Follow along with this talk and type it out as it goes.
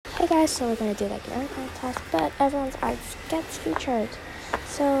Hey guys, so we're gonna do like an art contest, but everyone's art gets featured.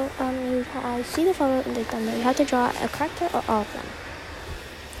 So I see the photo in the thumbnail. You have to draw a character or all of them.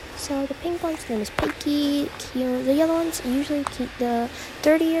 So the pink one's name is Pinky. The yellow one's usually the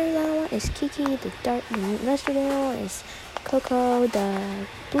dirtier yellow one is Kiki. The mustard yellow one is Coco. The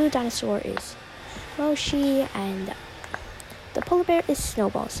blue dinosaur is Moshi, and the polar bear is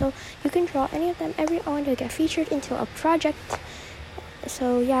Snowball. So you can draw any of them. Every one to get featured into a project.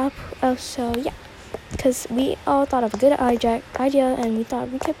 So yeah, because we all thought of a good idea, and we thought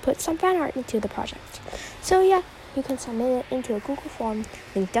we could put some fan art into the project. So yeah, you can submit it into a Google form,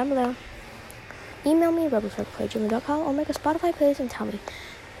 link down below. Email me, rebelflirtplay@gmail.com, or make a Spotify playlist and tell me.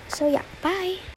 So yeah, bye.